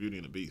from Beauty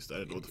and the Beast. I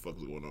didn't know what the fuck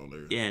was going on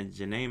there. Yeah,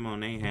 Janelle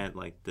Monáe had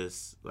like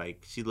this,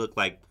 like she looked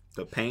like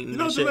the painting. You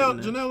know Janelle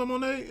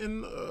Monáe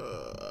and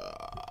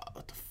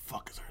what the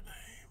fuck is her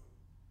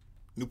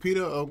name?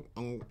 Lupita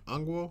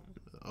Nyong'o.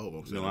 I hope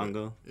I'm saying it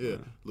right. Yeah,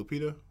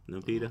 Lupita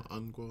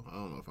Nyong'o. I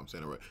don't know if I'm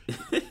saying it right.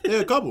 Yeah,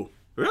 a couple.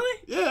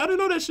 Really? Yeah, I didn't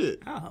know that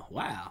shit. Oh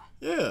wow.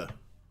 Yeah.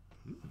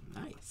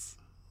 Nice.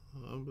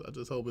 I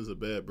just hope it's a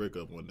bad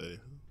breakup one day,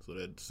 so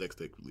that sex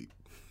tape leak.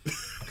 That's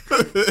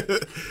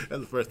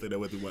the first thing that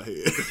went through my head.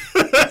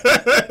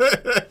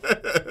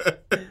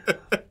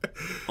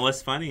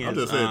 What's funny is I'm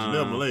just saying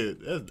Janelle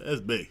Monáe,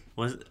 that's bae.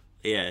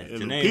 Janelle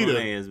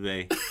Monáe is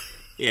bae.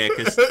 Yeah,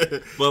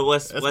 but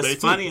what's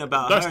funny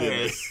about her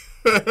is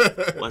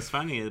what's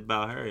funny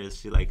about her is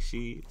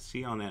she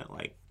on that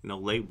like no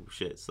label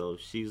shit, so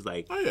she's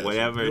like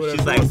whatever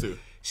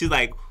she's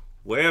like.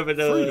 Wherever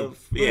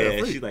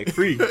she's like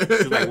free.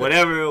 She's like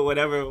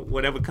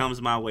whatever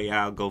comes my way,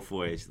 I'll go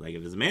for it. She's like,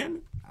 if it's a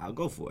man, I'll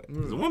go for it. If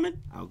it's a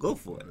woman, I'll go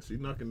for it. She's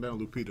knocking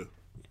down Lupita.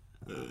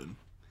 And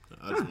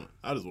I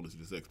just want to see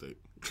the sex tape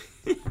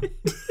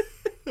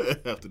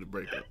after the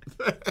breakup.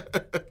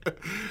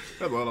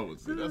 That's all I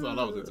was. That's all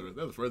I was interested.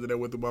 That's the first thing that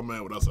went through my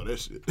mind when I saw that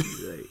shit.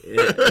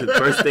 The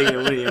first thing that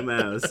went in your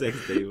mind was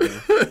sex tape.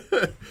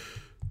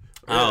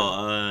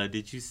 Man.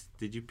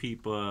 Did you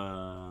peep?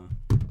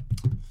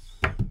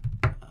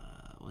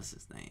 What's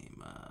his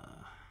name?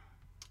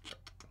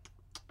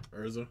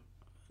 Urza?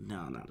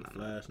 No.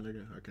 Flash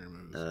nigga? I can't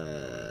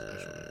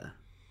remember.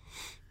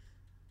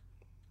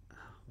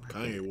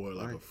 Kanye wore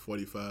like a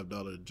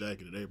 $45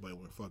 jacket and everybody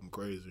went fucking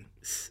crazy.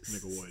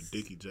 Nigga wore a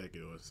Dickie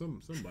jacket or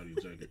somebody's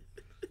jacket.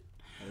 The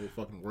whole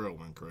fucking world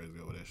went crazy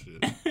over that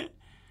shit.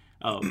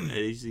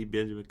 Did you see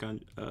Benjamin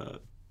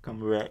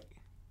come back?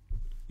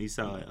 You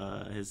saw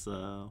his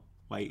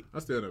white. I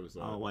still never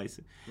saw all white.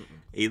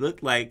 He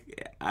looked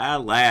like, I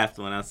laughed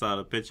when I saw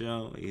the picture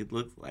of him. He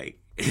looked like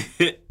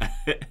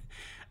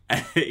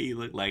he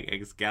looked like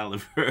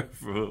Excalibur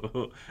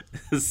from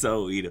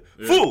Soul Eater.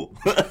 Yeah. Fool!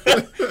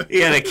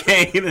 He had a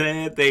cane and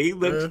everything. He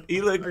looked I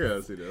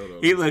gotta see that. Hold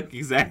on. He looked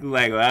exactly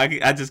like him.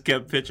 I just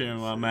kept picturing in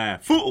my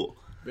mind. Fool!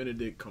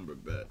 Benedict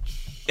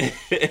Cumberbatch.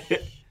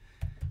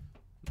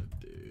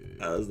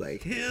 I was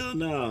like, hell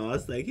no. I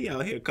was like, he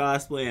out here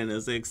cosplaying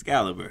as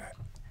Excalibur.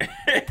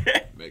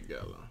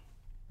 Metgala.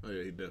 Oh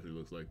yeah, he definitely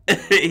looks like.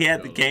 He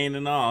had the cane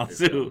and all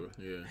too.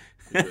 Yeah,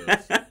 he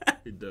does.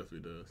 He definitely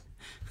does.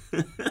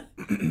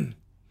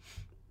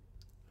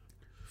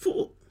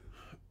 Fool.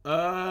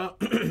 But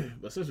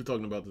since we're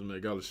talking about this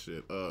Metgala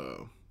shit,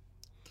 how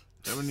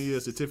many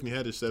years did Tiffany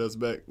hadish set us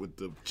back with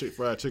the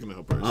fried chicken in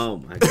her purse? Oh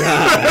my god!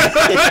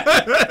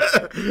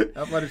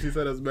 How far did she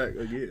set us back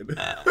again?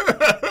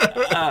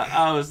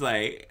 I was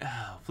like,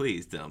 oh,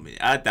 please tell me.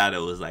 I thought it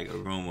was like a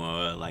rumor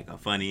or like a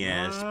funny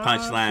ass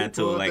punchline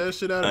to like a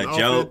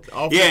joke.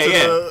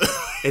 Yeah.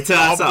 Until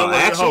I saw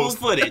actual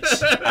footage.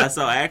 I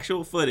saw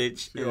actual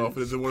footage.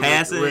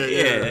 Passing,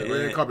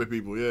 red carpet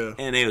people, yeah.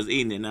 And they was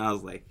eating it, and I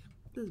was like,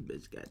 this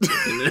bitch got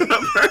chicken in her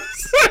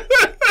purse.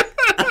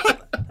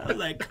 I was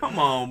like, come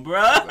on,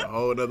 bro. A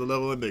whole other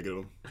level of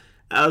nigga.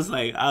 I was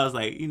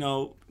like, you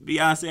know,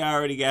 Beyonce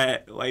already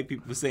got white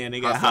people saying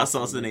they got hot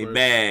sauce in their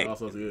bag.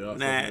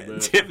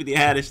 Tiffany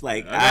Haddish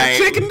like, I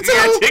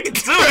got chicken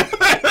too.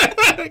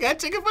 I got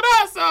chicken for the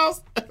hot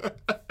sauce.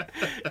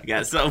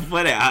 Got something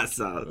for that hot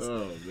sauce.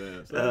 Oh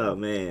man. Oh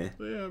man.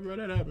 So, yeah, bro,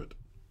 that happened.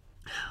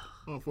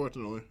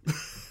 Unfortunately.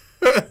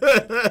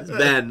 It's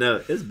bad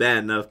enough. It's bad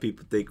enough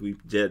people think we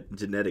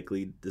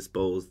genetically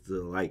disposed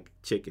to like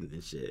chicken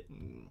and shit.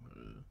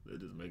 They're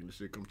just making the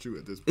shit come true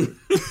at this point.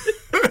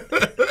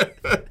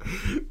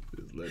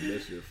 Just letting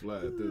that shit fly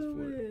at this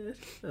point.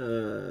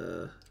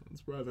 I'm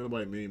surprised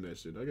nobody memed that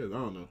shit. I guess I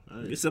don't know.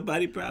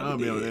 Somebody probably I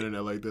don't be on the did.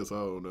 internet like this. I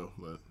don't know,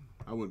 but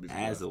I wouldn't be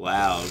surprised. That's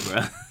wild,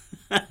 bro.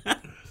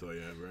 So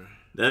yeah, bro.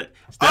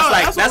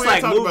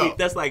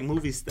 That's like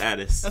movie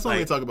status. That's what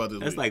we talk about this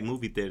That's week. like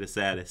movie theater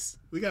status.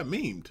 We got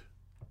memed.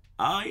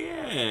 Oh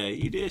yeah,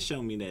 you did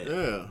show me that.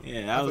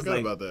 Yeah. I forgot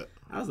about that.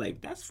 I was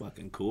like, that's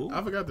fucking cool.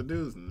 I forgot the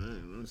dude's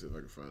name. Let me see if I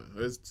can find it.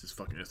 It's his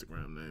fucking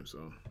Instagram name,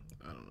 so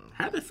I don't know.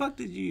 How the fuck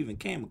did you even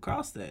came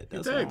across that?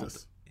 He tagged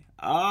us.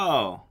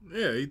 Oh.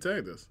 Yeah, he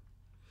tagged us.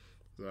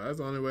 So that's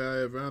the only way I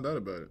ever found out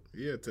about it.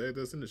 He had tagged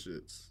us in the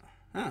shits.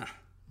 Huh.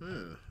 Yeah.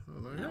 I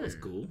was like, That was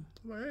cool.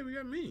 I'm like, hey, we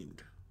got memed.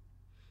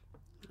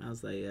 I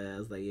was like,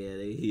 yeah,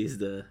 they used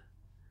the.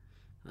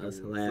 I was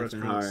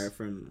laughing Prince. hard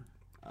from.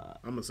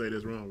 I'm gonna say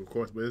this wrong, of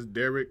course, but it's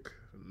Derek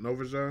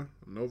Novich,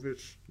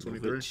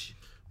 23.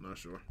 Not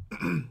sure.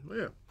 But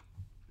yeah,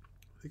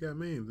 he got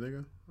memes,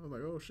 nigga. I was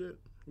like, oh shit,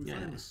 we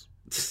famous.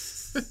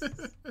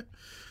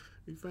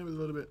 We famous a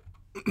little bit.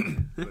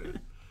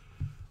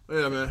 But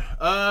yeah, man.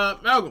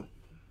 Malcolm,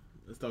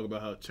 let's talk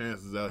about how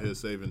Chance is out here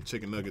saving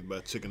chicken nugget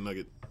by chicken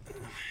nugget.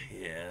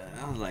 Yeah,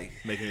 I was like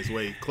making his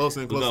way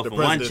closer and closer to from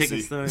presidency. one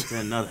chicken store to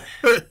another.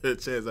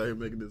 Chance out here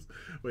making this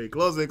way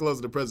closer and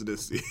closer to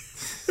presidency.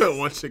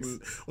 one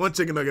chicken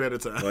nugget at a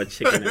time. One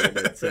chicken nugget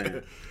at a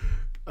time.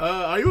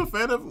 Are you a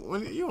fan of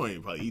Wendy's? You don't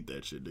even probably eat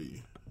that shit, do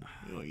you?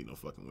 You don't eat no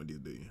fucking Wendy's,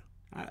 do you?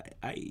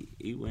 I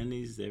eat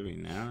Wendy's every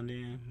now and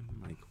then,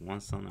 like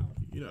once on a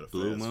You're not a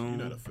blue moon.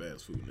 You're not a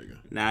fast food nigga.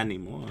 Not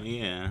anymore.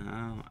 Yeah,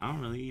 I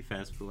don't really eat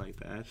fast food like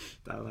that.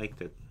 I like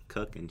to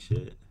cook and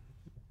shit.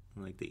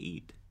 I like to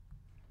eat.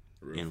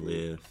 Real and food.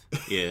 live.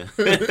 Yeah.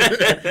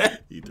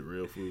 Eat the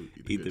real food.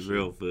 Eat the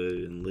real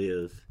food and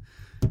live.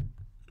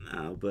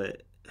 No,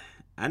 but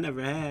I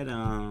never had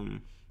I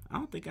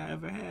don't think I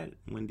ever had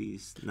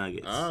Wendy's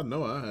nuggets.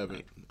 No, I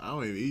haven't. I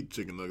don't even eat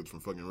chicken nuggets from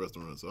fucking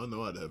restaurants, so I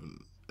know I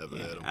haven't ever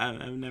had them.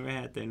 I've never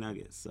had their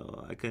nuggets,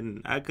 so I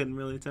couldn't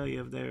really tell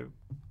you if they're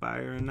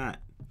fire or not.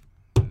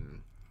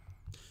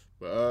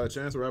 But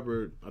Chance the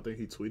Rapper, I think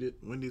he tweeted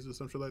Wendy's or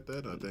some shit like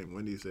that. I think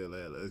Wendy's said,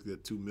 let's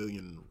get 2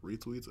 million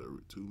retweets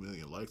or 2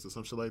 million likes or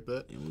some shit like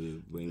that. And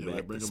we bring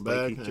them the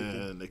back, chicken.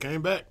 and they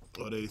came back.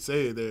 Or they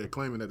say they're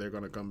claiming that they're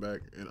going to come back.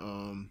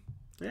 And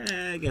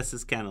yeah, I guess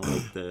it's kind of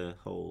like the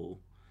whole.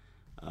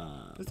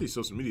 That's these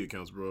social media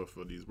accounts, bro,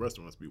 for these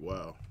restaurants be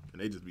wild,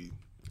 and they just be.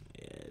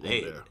 Yeah,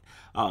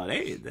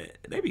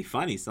 they be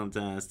funny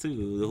sometimes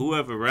too.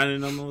 Whoever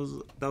running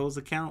on those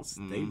accounts,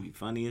 they be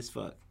funny as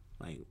fuck.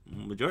 Like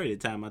majority of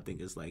the time, I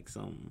think it's like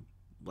some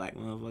black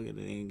motherfucker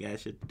that ain't got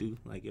shit to do,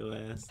 like your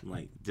ass,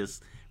 like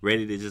just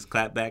ready to just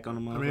clap back on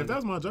the motherfucker. I mean, if that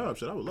was my job,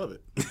 shit, I would love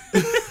it.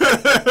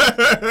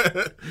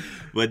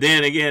 But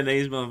then again,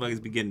 these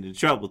motherfuckers be getting in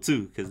trouble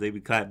too because they be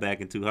clap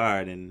backing too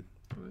hard, and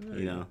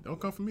you know, don't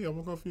come for me, I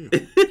won't come for you.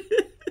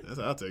 That's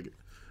how I take it.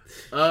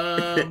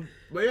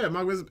 But yeah,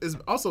 Mark, it's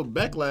also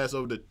backlash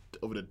over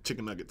the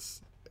chicken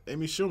nuggets.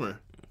 Amy Schumer.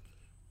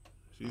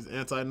 She's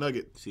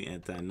anti-nugget. She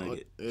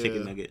anti-nugget.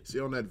 Chicken nugget. She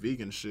on that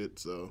vegan shit,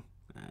 so.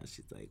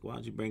 She's like, why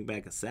don't you bring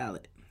back a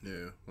salad?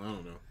 Yeah, I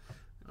don't know.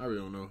 I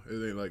really don't know.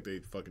 It ain't like they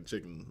fucking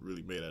chicken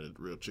really made out of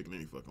real chicken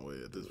any fucking way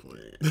at this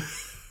point.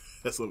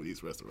 That's some of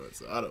these restaurants,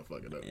 so I don't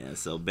fucking know. Yeah,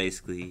 so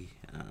basically,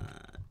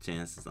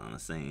 Chance is on the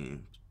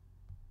same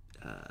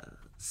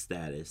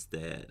status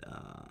that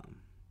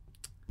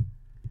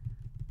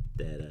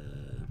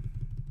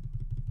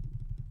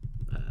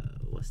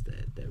what's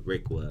that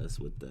Rick was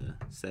with the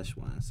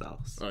Szechuan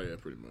sauce. Oh yeah,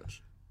 pretty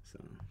much. So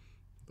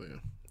yeah, we're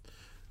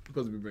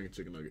supposed to be bringing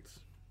chicken nuggets.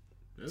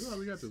 That's all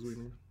we got this week,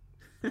 man.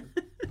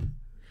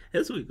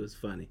 This week was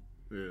funny.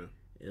 Yeah,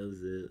 it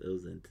was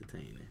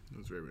entertaining. It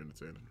was very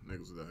entertaining.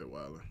 Niggas was out here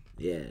wilding.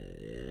 Yeah,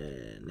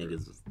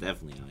 niggas was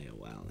definitely out here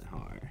wilding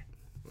hard.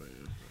 But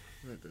yeah,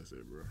 I think that's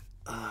it, bro.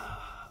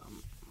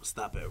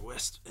 Stop at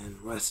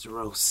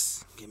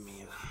Westeros. Give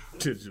me a.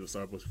 Did you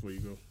stop before you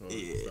go?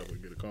 Yeah. Stop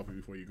and get a coffee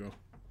before you go.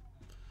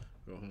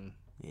 Go home.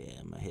 Yeah,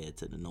 I'm gonna head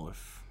to the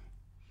north.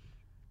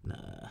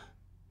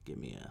 Give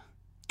me a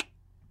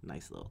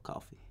nice little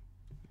coffee.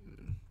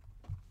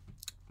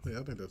 Yeah,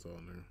 I think that's all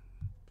in there.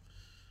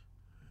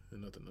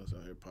 There's nothing else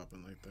out here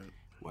popping like that.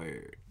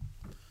 Word.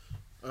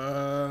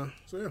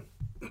 So yeah,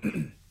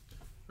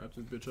 wrap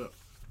this bitch up.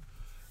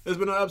 It's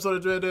been an episode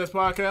of Dread Dads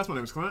Podcast. My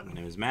name is Clint. My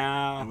name is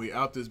Mal. And we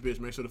out this bitch.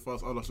 Make sure to follow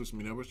us all our social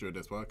media networks. Dread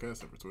Dads Podcast.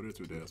 Except for Twitter.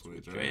 2 Dads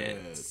with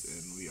Dreads.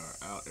 And we are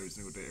out every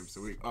single day, every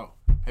single week. Oh,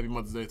 happy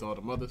Mother's Day to all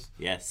the mothers.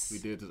 Yes. We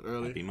did this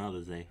early. Happy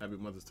Mother's Day. Happy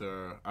Mother's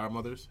to our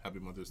mothers. Happy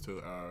Mother's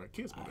to our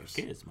kids' mothers.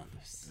 Our kids'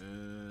 mothers.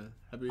 And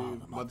happy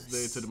Mother's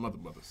Day to the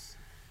mothers.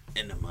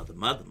 And the mothers.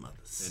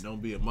 And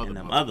don't be a mother. And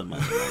the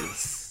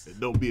mothers. And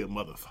don't be a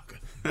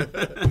motherfucker.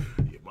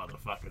 You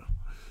motherfucker.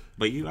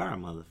 But you are a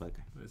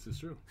motherfucker. This is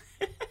true.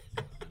 Been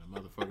a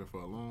motherfucker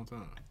for a long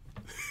time.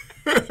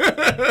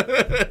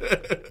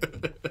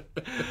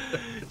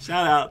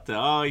 Shout out to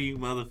all you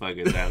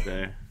motherfuckers out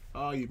there.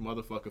 All you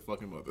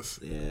fucking mothers.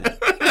 Yeah.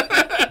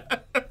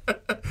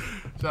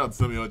 Shout out to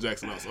Samuel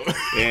Jackson also.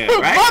 Yeah,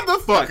 right?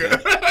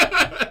 Motherfucker.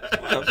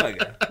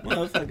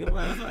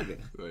 Motherfucker.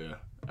 So, yeah.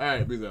 All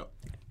right, peace out.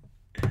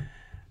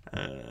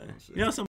 You know, some